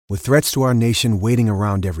With threats to our nation waiting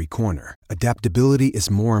around every corner, adaptability is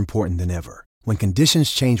more important than ever. When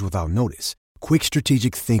conditions change without notice, quick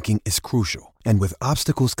strategic thinking is crucial. And with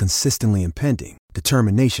obstacles consistently impending,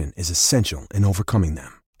 determination is essential in overcoming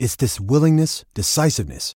them. It's this willingness,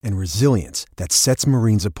 decisiveness, and resilience that sets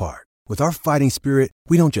Marines apart. With our fighting spirit,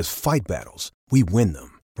 we don't just fight battles, we win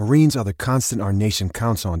them. Marines are the constant our nation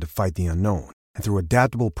counts on to fight the unknown. And through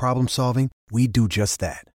adaptable problem solving, we do just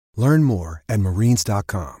that. Learn more at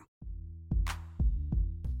marines.com.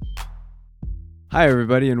 Hi,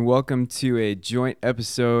 everybody, and welcome to a joint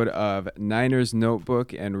episode of Niners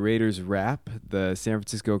Notebook and Raiders Wrap, the San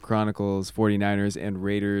Francisco Chronicles 49ers and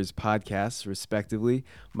Raiders podcasts, respectively.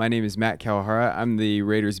 My name is Matt Kawahara. I'm the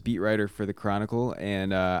Raiders beat writer for the Chronicle,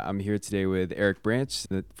 and I'm here today with Eric Branch,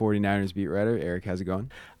 the 49ers beat writer. Eric, how's it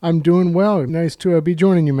going? I'm doing well. Nice to be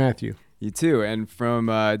joining you, Matthew. You too. And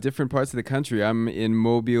from different parts of the country, I'm in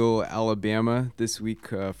Mobile, Alabama this week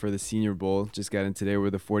for the Senior Bowl. Just got in today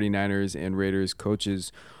where the 49ers and Raiders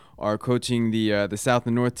coaches are coaching the South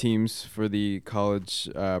and North teams for the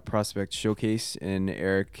College Prospect Showcase. And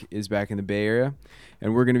Eric is back in the Bay Area.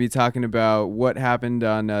 And we're going to be talking about what happened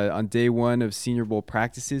on day one of Senior Bowl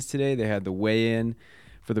practices today. They had the weigh-in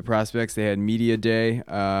for the prospects. They had media day,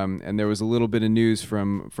 and there was a little bit of news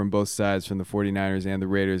from both sides, from the 49ers and the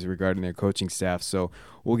Raiders, regarding their coaching staff. So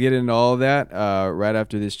we'll get into all of that right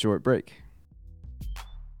after this short break.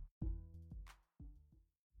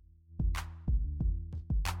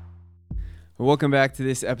 Welcome back to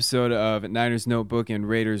this episode of Niners Notebook and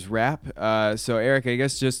Raiders Wrap. So, Eric, I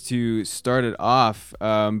guess just to start it off,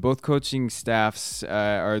 both coaching staffs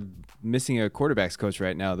are missing a quarterback's coach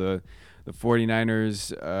right now. The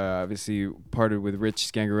 49ers obviously parted with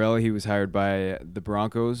Rich Scangarello. He was hired by the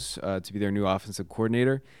Broncos to be their new offensive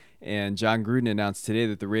coordinator. And John Gruden announced today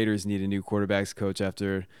that the Raiders need a new quarterback's coach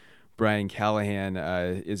after Brian Callahan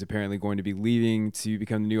is apparently going to be leaving to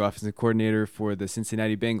become the new offensive coordinator for the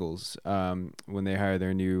Cincinnati Bengals when they hire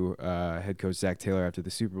their new head coach, Zach Taylor, after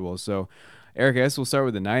the Super Bowl. So, Eric, I guess we'll start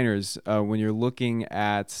with the Niners. When you're looking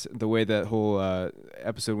at the way that whole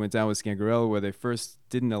episode went down with Scangarello, where they first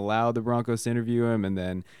didn't allow the Broncos to interview him and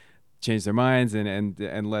then changed their minds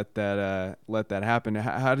and let that happen,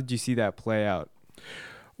 how did you see that play out?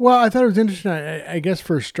 Well, I thought it was interesting. I guess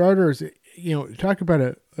for starters, talk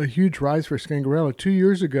about a huge rise for Scangarello. 2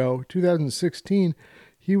 years ago, 2016,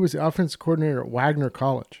 he was the offensive coordinator at Wagner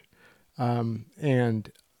College,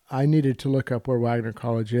 and I needed to look up where Wagner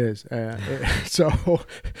College is. So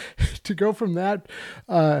to go from that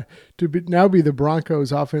now be the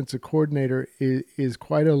Broncos offensive coordinator is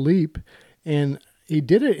quite a leap. And he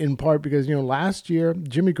did it in part because, last year,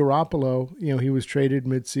 Jimmy Garoppolo, he was traded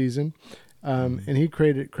midseason. And he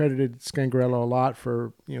credited Scangarello a lot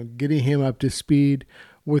for, getting him up to speed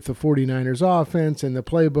with the 49ers offense and the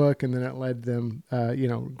playbook. And then it led them,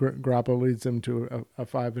 Garoppolo leads them to a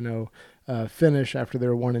 5-0 finish after they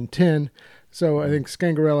were 1-10. So I think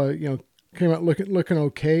Scangarello, came out looking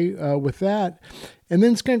okay with that. And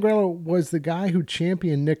then Scangarello was the guy who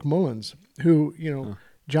championed Nick Mullins, who,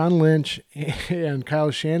 John Lynch and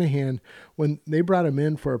Kyle Shanahan, when they brought him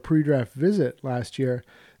in for a pre-draft visit last year,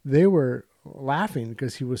 they were laughing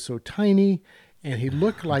because he was so tiny and he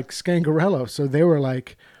looked like Scangarello. So they were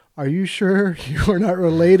like, "Are you sure you are not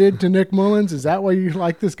related to Nick Mullins? Is that why you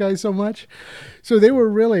like this guy so much?" So they were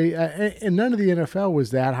really, and none of the NFL was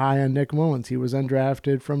that high on Nick Mullins. He was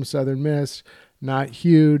undrafted from Southern Miss, not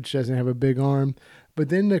huge, doesn't have a big arm. But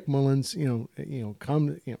then Nick Mullins,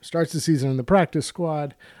 starts the season on the practice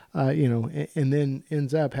squad, and then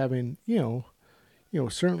ends up having,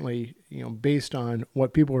 certainly, based on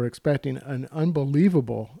what people were expecting, an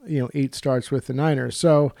unbelievable, 8 starts with the Niners.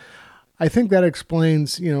 So I think that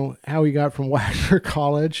explains, how he got from Wagner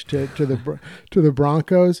College to the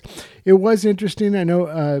Broncos. It was interesting. I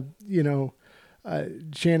know,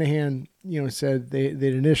 Shanahan, said they'd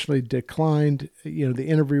initially declined, the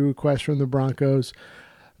interview request from the Broncos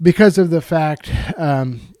because of the fact,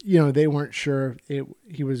 they weren't sure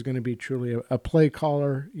he was going to be truly a play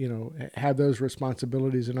caller, have those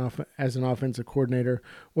responsibilities as an offensive coordinator.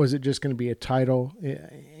 Was it just going to be a title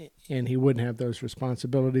and he wouldn't have those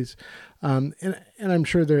responsibilities? And I'm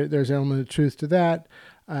sure there's an element of truth to that.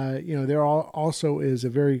 There also is a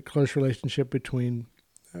very close relationship between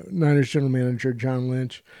Niners general manager John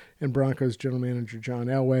Lynch and Broncos general manager John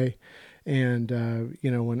Elway. And,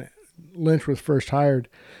 when Lynch was first hired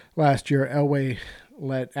last year, Elway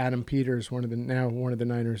let Adam Peters, one of the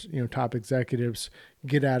Niners, top executives,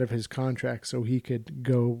 get out of his contract so he could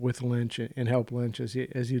go with Lynch and help Lynch as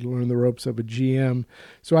he learned the ropes of a GM.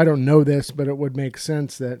 So I don't know this, but it would make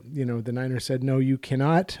sense that, the Niners said, no, you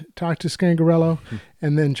cannot talk to Scangarello.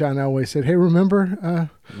 And then John Elway said, hey, remember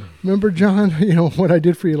John, what I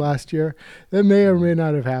did for you last year? That may or may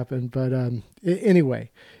not have happened. But anyway,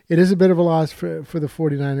 it is a bit of a loss for the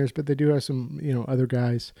 49ers, but they do have some, other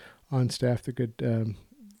guys on staff that could,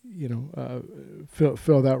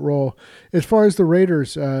 fill that role. As far as the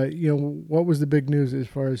Raiders, what was the big news as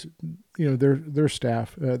far as, their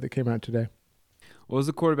staff that came out today? Well, it was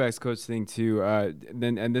the quarterback's coach thing too.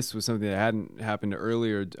 And this was something that hadn't happened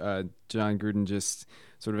earlier. John Gruden just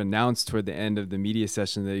sort of announced toward the end of the media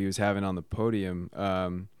session that he was having on the podium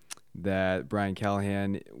that Brian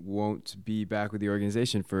Callahan won't be back with the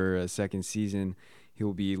organization for a second season.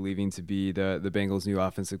 He'll be leaving to be the Bengals' new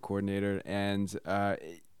offensive coordinator. And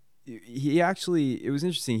it was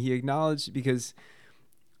interesting. He acknowledged, because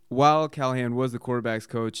while Callahan was the quarterback's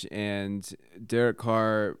coach and Derek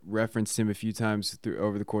Carr referenced him a few times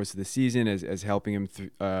over the course of the season as helping him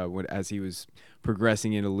as he was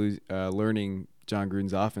progressing into learning John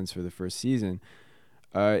Gruden's offense for the first season,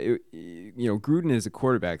 Gruden is a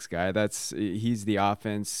quarterback's guy. He's the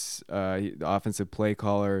offensive play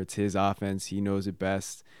caller. It's his offense. He knows it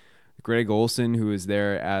best. Greg Olsen, who is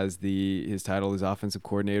there as his title is offensive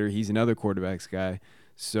coordinator, he's another quarterback's guy.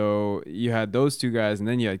 So you had those two guys, and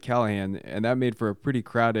then you had Callahan, and that made for a pretty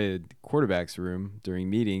crowded quarterback's room during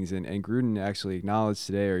meetings. And Gruden actually acknowledged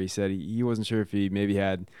today, or he said he wasn't sure if he maybe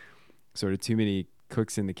had sort of too many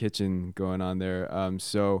cooks in the kitchen going on there.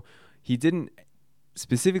 So he didn't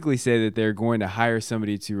specifically say that they're going to hire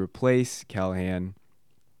somebody to replace Callahan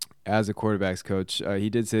as a quarterback's coach. He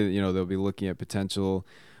did say that they'll be looking at potential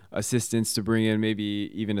assistants to bring in,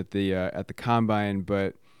 maybe even at the combine,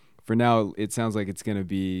 but for now, it sounds like it's going to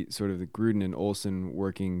be sort of the Gruden and Olsen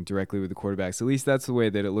working directly with the quarterbacks. At least that's the way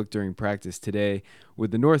that it looked during practice today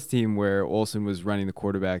with the North team, where Olsen was running the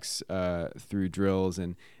quarterbacks through drills,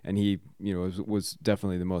 and he was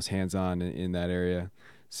definitely the most hands-on in that area.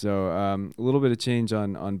 So a little bit of change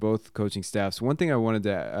on both coaching staffs. One thing I wanted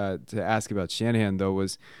to ask about Shanahan, though,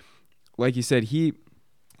 was, like you said,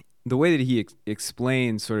 the way that he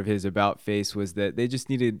explained sort of his about face was that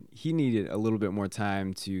he needed a little bit more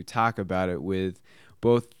time to talk about it with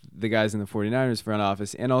both the guys in the 49ers front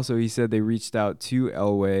office, and also he said they reached out to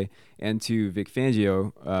Elway and to Vic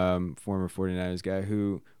Fangio, former 49ers guy,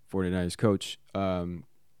 49ers coach,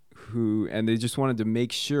 and they just wanted to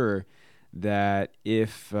make sure that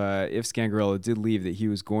if Scangarello did leave, that he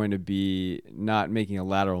was going to be not making a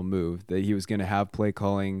lateral move, that he was going to have play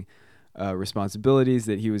calling responsibilities,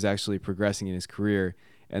 that he was actually progressing in his career,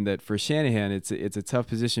 and that for Shanahan it's a tough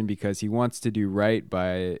position because he wants to do right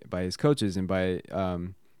by his coaches and by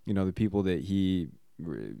the people that he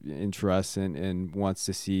entrusts and wants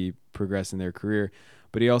to see progress in their career,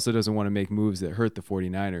 but he also doesn't want to make moves that hurt the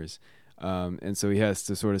 49ers. And so he has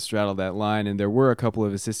to sort of straddle that line. And there were a couple of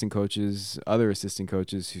other assistant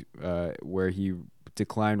coaches where he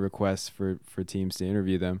declined requests for teams to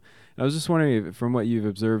interview them. And I was just wondering, from what you've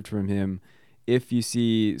observed from him, if you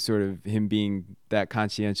see sort of him being that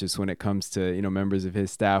conscientious when it comes to members of his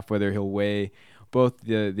staff, whether he'll weigh both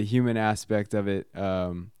the human aspect of it,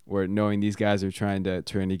 or knowing these guys are trying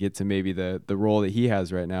to get to maybe the role that he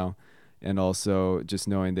has right now, and also just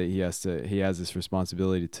knowing that he has this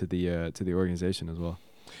responsibility to the organization as well.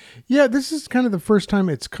 Yeah, this is kind of the first time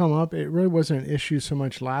it's come up. It really wasn't an issue so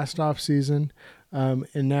much last offseason.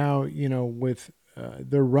 And now, with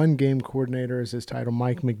their run game coordinator as his title,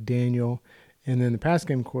 Mike McDaniel, and then the pass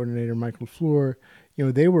game coordinator, Mike LaFleur,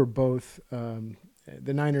 they were both,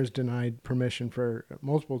 the Niners denied permission for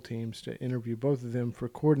multiple teams to interview both of them for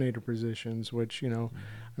coordinator positions, which, I don't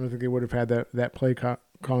think they would have had that play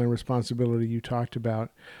calling responsibility you talked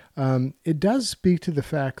about. It does speak to the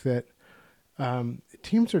fact that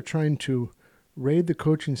teams are trying to raid the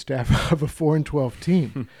coaching staff of a 4-12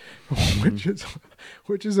 team,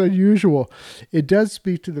 which is unusual. It does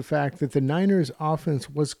speak to the fact that the Niners offense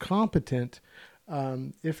was competent,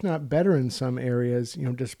 if not better in some areas,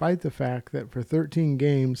 despite the fact that for 13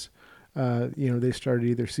 games, they started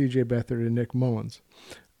either C.J. Beathard or Nick Mullins.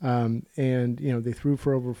 And they threw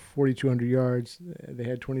for over 4,200 yards. They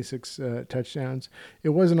had 26 touchdowns. It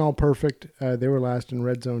wasn't all perfect. They were last in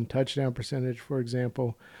red zone touchdown percentage, for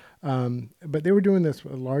example. But they were doing this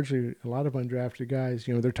with largely a lot of undrafted guys.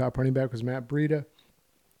 Their top running back was Matt Breida,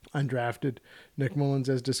 undrafted. Nick Mullins,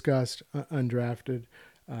 as discussed, undrafted.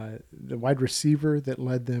 The wide receiver that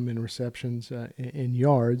led them in receptions, in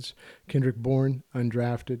yards, Kendrick Bourne,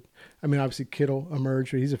 undrafted. I mean, obviously Kittle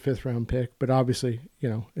emerged. He's a 5th-round pick, but obviously,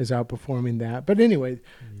 is outperforming that. But anyway,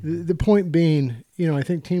 the point being, I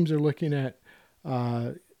think teams are looking at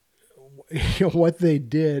what they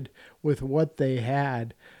did with what they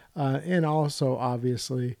had. And also,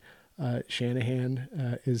 obviously,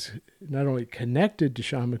 Shanahan is not only connected to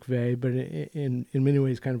Sean McVay, but in many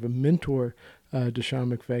ways kind of a mentor to Sean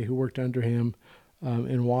McVay, who worked under him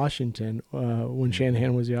in Washington when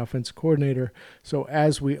Shanahan was the offensive coordinator. So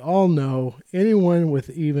as we all know, anyone with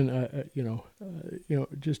even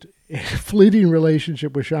just a fleeting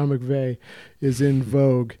relationship with Sean McVay is in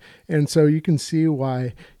vogue. And so you can see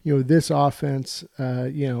why, this offense,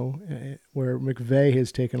 where McVay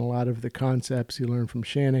has taken a lot of the concepts he learned from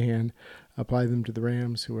Shanahan, apply them to the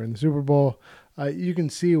Rams, who are in the Super Bowl. You can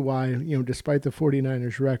see why, despite the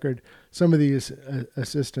 49ers record, some of these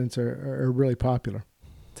assistants are really popular.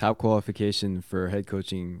 Top qualification for head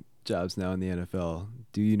coaching jobs now in the NFL.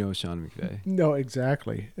 Do you know Sean McVay? No,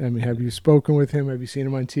 exactly. I mean, have you spoken with him? Have you seen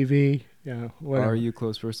him on TV? Whatever. Are you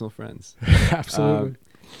close personal friends? Absolutely.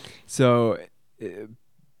 So,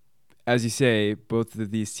 as you say, both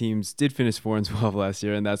of these teams did finish 4-12 last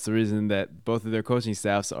year, and that's the reason that both of their coaching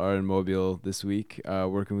staffs are in Mobile this week,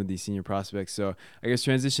 working with these senior prospects. So, I guess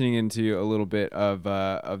transitioning into a little bit of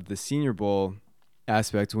the Senior Bowl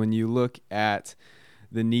aspect, when you look at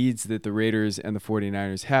the needs that the Raiders and the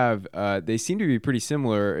 49ers have, they seem to be pretty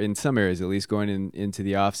similar in some areas, at least going into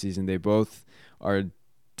the offseason. They both are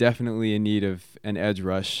definitely in need of an edge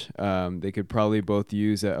rush. They could probably both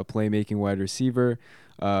use a playmaking wide receiver,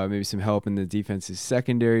 maybe some help in the defense's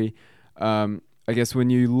secondary. I guess when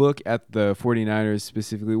you look at the 49ers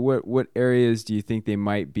specifically, what areas do you think they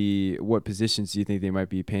might be, what positions do you think they might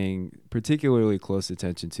be paying particularly close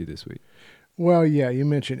attention to this week? Well, yeah, you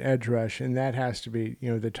mentioned edge rush, and that has to be,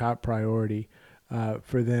 the top priority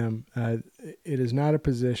for them. It is not a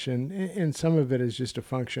position, and some of it is just a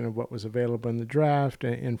function of what was available in the draft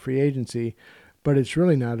and free agency, but it's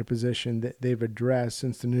really not a position that they've addressed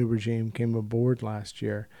since the new regime came aboard last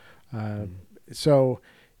year. So,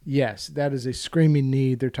 yes, that is a screaming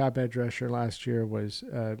need. Their top edge rusher last year was,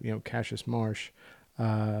 Cassius Marsh.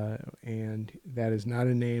 And that is not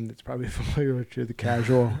a name that's probably familiar to the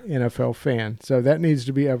casual NFL fan. So that needs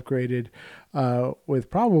to be upgraded with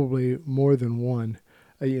probably more than one.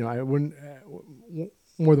 I wouldn't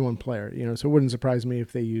more than one player. So it wouldn't surprise me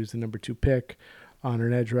if they used the number 2 pick on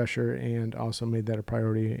an edge rusher and also made that a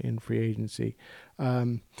priority in free agency.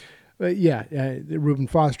 But yeah, Reuben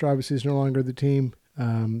Foster obviously is no longer the team.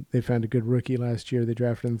 They found a good rookie last year. They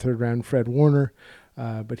drafted in the 3rd round, Fred Warner.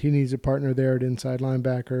 But he needs a partner there at inside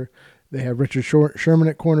linebacker. They have Richard Sherman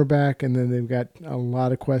at cornerback, and then they've got a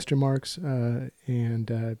lot of question marks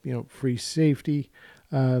and free safety,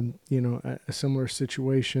 a similar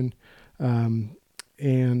situation, and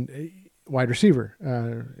wide receiver.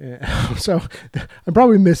 So I'm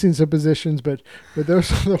probably missing some positions, but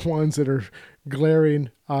those are the ones that are glaring,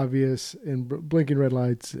 obvious, and blinking red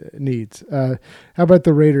lights needs. How about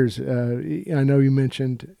the Raiders? I know you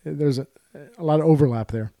mentioned there's a lot of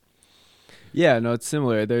overlap there. Yeah, no, it's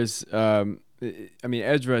similar. There's,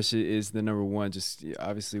 edge rush is the number one, just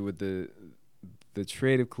obviously with the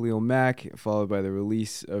trade of Khalil Mack, followed by the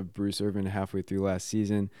release of Bruce Irvin halfway through last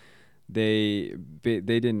season. They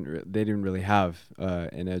didn't really have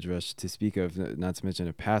an edge rush to speak of, not to mention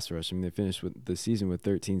a pass rush. I mean, they finished with the season with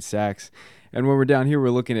 13 sacks. And when we're down here, we're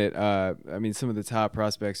looking at, some of the top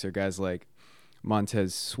prospects are guys like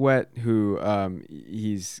Montez Sweat, who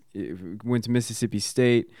he's went to Mississippi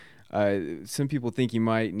State. Some people think he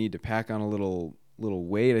might need to pack on a little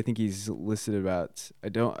weight. I think he's listed about.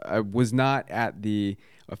 I was not at the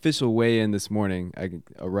official weigh-in this morning.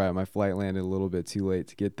 My flight landed a little bit too late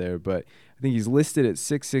to get there, but I think he's listed at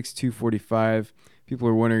 6'6", 245. People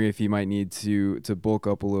are wondering if he might need to bulk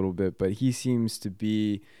up a little bit, but he seems to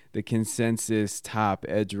be the consensus top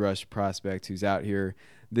edge rush prospect who's out here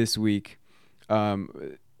this week.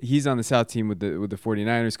 He's on the South team with the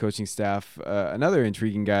 49ers coaching staff. Another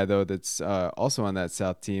intriguing guy, though, that's also on that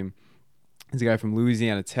South team is a guy from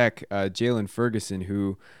Louisiana Tech, Jalen Ferguson,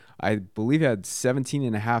 who I believe had 17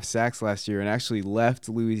 and a half sacks last year and actually left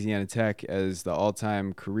Louisiana Tech as the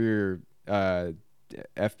all-time career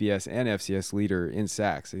FBS and FCS leader in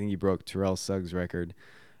sacks. I think he broke Terrell Suggs' record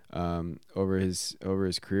over his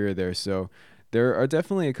career there. So there are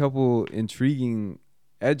definitely a couple intriguing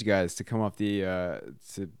edge guys to come off to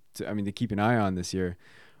keep an eye on this year.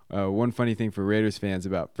 One funny thing for Raiders fans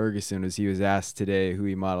about Ferguson was he was asked today who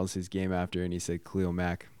he models his game after, and he said Khalil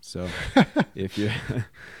Mack. So if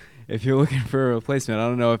if you're looking for a replacement, I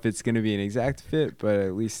don't know if it's going to be an exact fit, but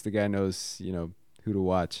at least the guy knows, who to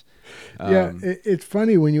watch. It's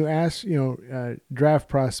funny when you ask, draft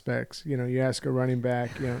prospects, you ask a running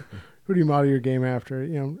back, who do you model your game after?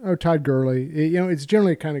 Todd Gurley. It's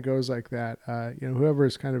generally kind of goes like that. Whoever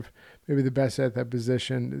is kind of maybe the best at that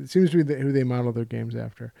position, it seems to be who they model their games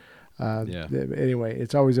after. Anyway,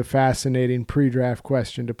 it's always a fascinating pre-draft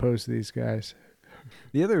question to pose to these guys.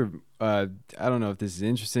 The other, I don't know if this is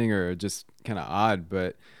interesting or just kind of odd,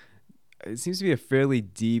 but it seems to be a fairly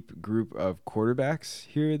deep group of quarterbacks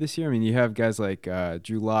here this year. I mean, you have guys like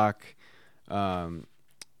Drew Lock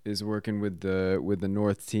is working with the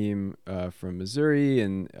North team from Missouri,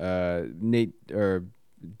 and Nate or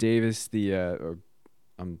Davis.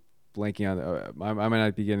 I'm blanking on. I might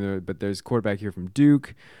not be getting there, but there's a quarterback here from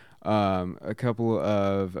Duke. A couple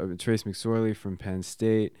of Trace McSorley from Penn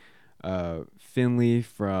State. Finley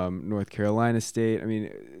from North Carolina State. I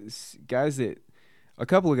mean, a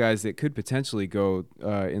couple of guys that could potentially go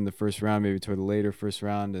in the first round, maybe toward the later first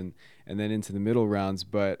round, and then into the middle rounds.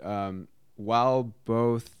 But while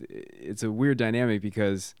it's a weird dynamic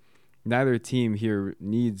because neither team here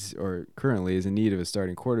needs or currently is in need of a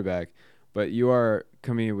starting quarterback, but you are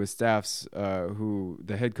coming in with staffs who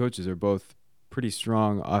the head coaches are both pretty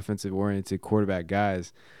strong offensive-oriented quarterback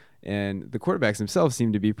guys. And the quarterbacks themselves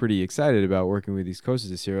seem to be pretty excited about working with these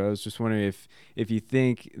coaches this year. I was just wondering if you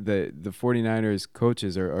think the 49ers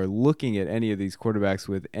coaches are looking at any of these quarterbacks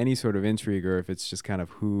with any sort of intrigue, or if it's just kind of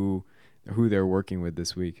who they're working with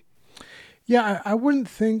this week. Yeah, I wouldn't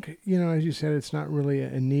think, as you said, it's not really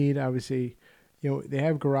a need. Obviously, they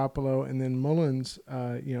have Garoppolo, and then Mullins,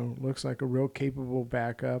 looks like a real capable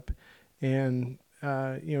backup. And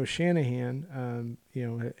Shanahan,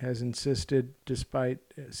 has insisted, despite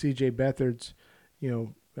C.J. Beathard's,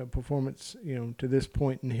 performance, to this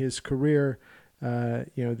point in his career,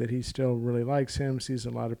 that he still really likes him, sees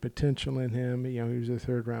a lot of potential in him. He was a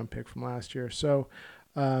third-round pick from last year. So,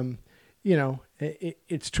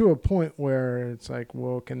 it's to a point where it's like,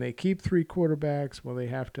 well, can they keep three quarterbacks? Will they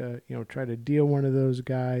have to, try to deal one of those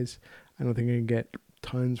guys? I don't think they can get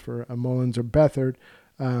tons for a Mullins or Beathard.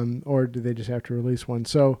 Or do they just have to release one?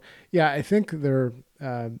 So, yeah, I think they're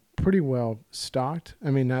pretty well stocked.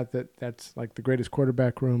 I mean, not that that's like the greatest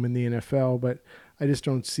quarterback room in the NFL, but I just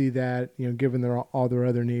don't see that, given all their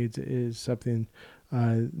other needs, is something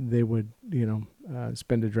they would,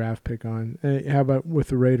 spend a draft pick on. How about with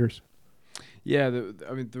the Raiders? Yeah,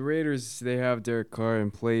 the Raiders, they have Derek Carr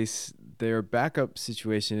in place. Their backup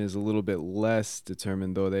situation is a little bit less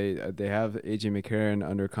determined, though. They have A.J. McCarron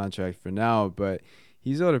under contract for now, but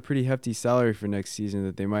he's owed a pretty hefty salary for next season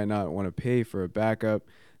that they might not want to pay for a backup.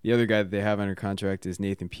 The other guy that they have under contract is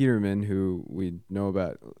Nathan Peterman, who we know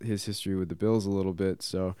about his history with the Bills a little bit.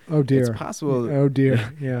 So it's possible. Oh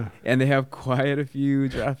dear, yeah. And they have quite a few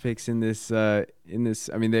draft picks in this. I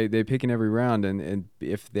mean, they pick in every round, and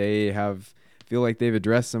if they feel like they've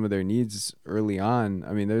addressed some of their needs early on,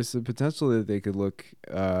 I mean, there's the potential that they could look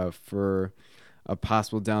for a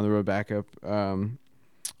possible down the road backup.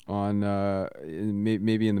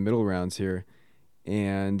 Maybe in the middle rounds here.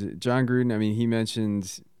 And John Gruden, I mean, he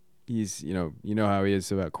mentioned he's, how he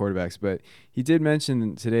is about quarterbacks, but he did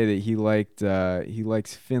mention today that he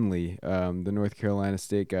likes Finley, the North Carolina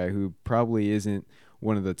State guy, who probably isn't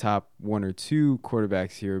one of the top one or two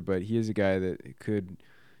quarterbacks here, but he is a guy that could,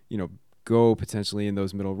 go potentially in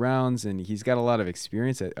those middle rounds, and he's got a lot of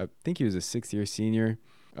experience. I think he was a 6th-year senior,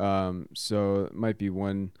 so it might be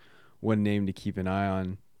one name to keep an eye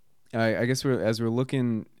on. I guess as we're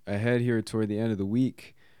looking ahead here toward the end of the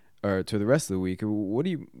week, or to the rest of the week,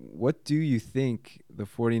 what do you think the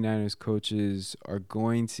 49ers coaches are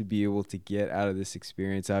going to be able to get out of this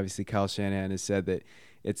experience? Obviously, Kyle Shanahan has said that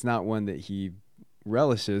it's not one that he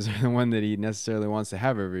relishes or the one that he necessarily wants to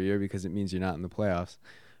have every year because it means you're not in the playoffs.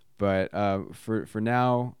 But for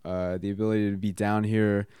now, the ability to be down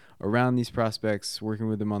here around these prospects, working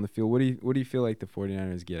with them on the field, what do you feel like the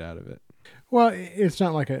 49ers get out of it? Well, it's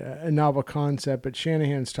not like a novel concept, but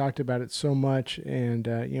Shanahan's talked about it so much, and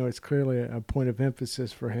it's clearly a point of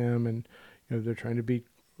emphasis for him. And they're trying to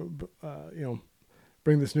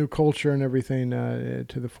bring this new culture and everything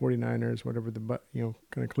to the 49ers, whatever the kind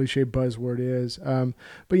of cliche buzzword is.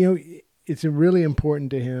 But it's really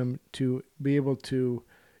important to him to be able to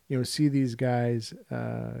see these guys,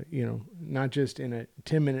 not just in a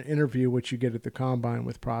 10-minute interview, which you get at the combine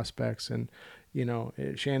with prospects. And,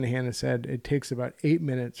 Shanahan has said it takes about 8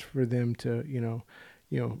 minutes for them to,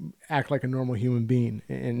 act like a normal human being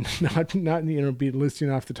and not be listing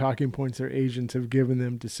off the talking points their agents have given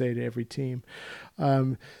them to say to every team.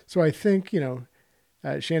 So I think,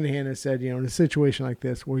 Shanahan has said, in a situation like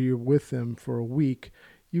this where you're with them for a week,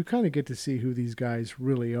 you kind of get to see who these guys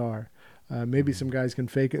really are. Maybe some guys can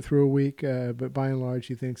fake it through a week, but by and large,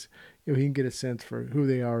 he thinks he can get a sense for who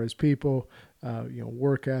they are as people,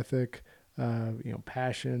 work ethic,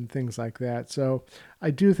 passion, things like that. So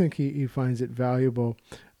I do think he finds it valuable.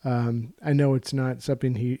 I know it's not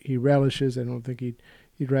something he relishes. I don't think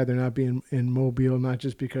he'd rather not be in Mobile, not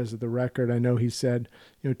just because of the record. I know he said,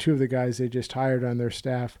 two of the guys they just hired on their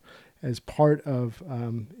staff as part of,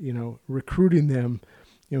 recruiting them,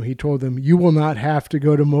 he told them, you will not have to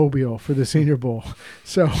go to Mobile for the Senior Bowl.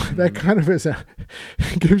 So that kind of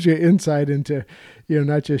gives you insight into,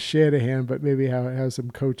 not just Shanahan, but maybe how some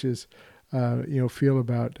coaches, feel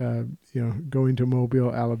about, going to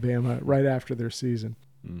Mobile, Alabama right after their season.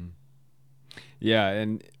 Mm. Yeah.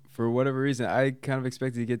 And for whatever reason, I kind of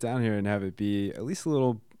expected to get down here and have it be at least a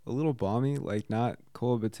little balmy, like not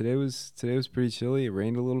cold, but today was pretty chilly. It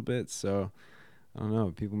rained a little bit. So I don't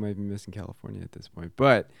know. People might be missing California at this point,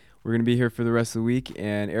 but we're going to be here for the rest of the week.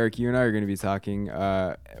 And Eric, you and I are going to be talking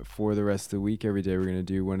for the rest of the week. Every day we're going to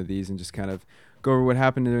do one of these and just kind of go over what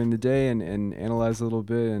happened during the day and analyze a little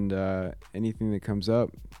bit, and anything that comes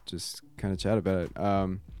up, just kind of chat about it.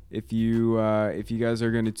 If you guys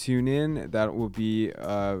are going to tune in, that will be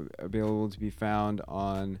available to be found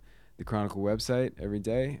on the Chronicle website every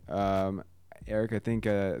day. Eric, I think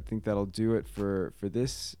that'll do it for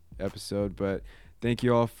this episode, but thank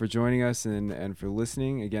you all for joining us and for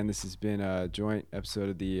listening. Again, this has been a joint episode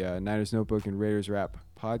of the Niners Notebook and Raiders Wrap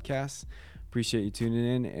podcast. Appreciate you tuning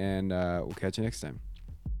in, and we'll catch you next time.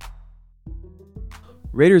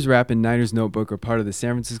 Raiders Wrap and Niners Notebook are part of the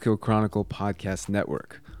San Francisco Chronicle podcast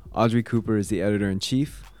network. Audrey Cooper is the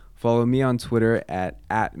editor-in-chief. Follow me on Twitter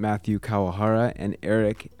at Matthew Kawahara and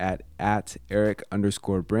Eric at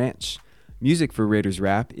Eric_Branch. Music for Raiders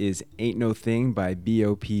Wrap is Ain't No Thing by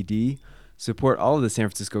BOPD. Support all of the San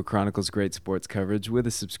Francisco Chronicle's great sports coverage with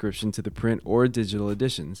a subscription to the print or digital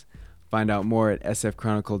editions. Find out more at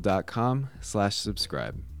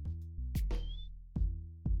sfchronicle.com/subscribe.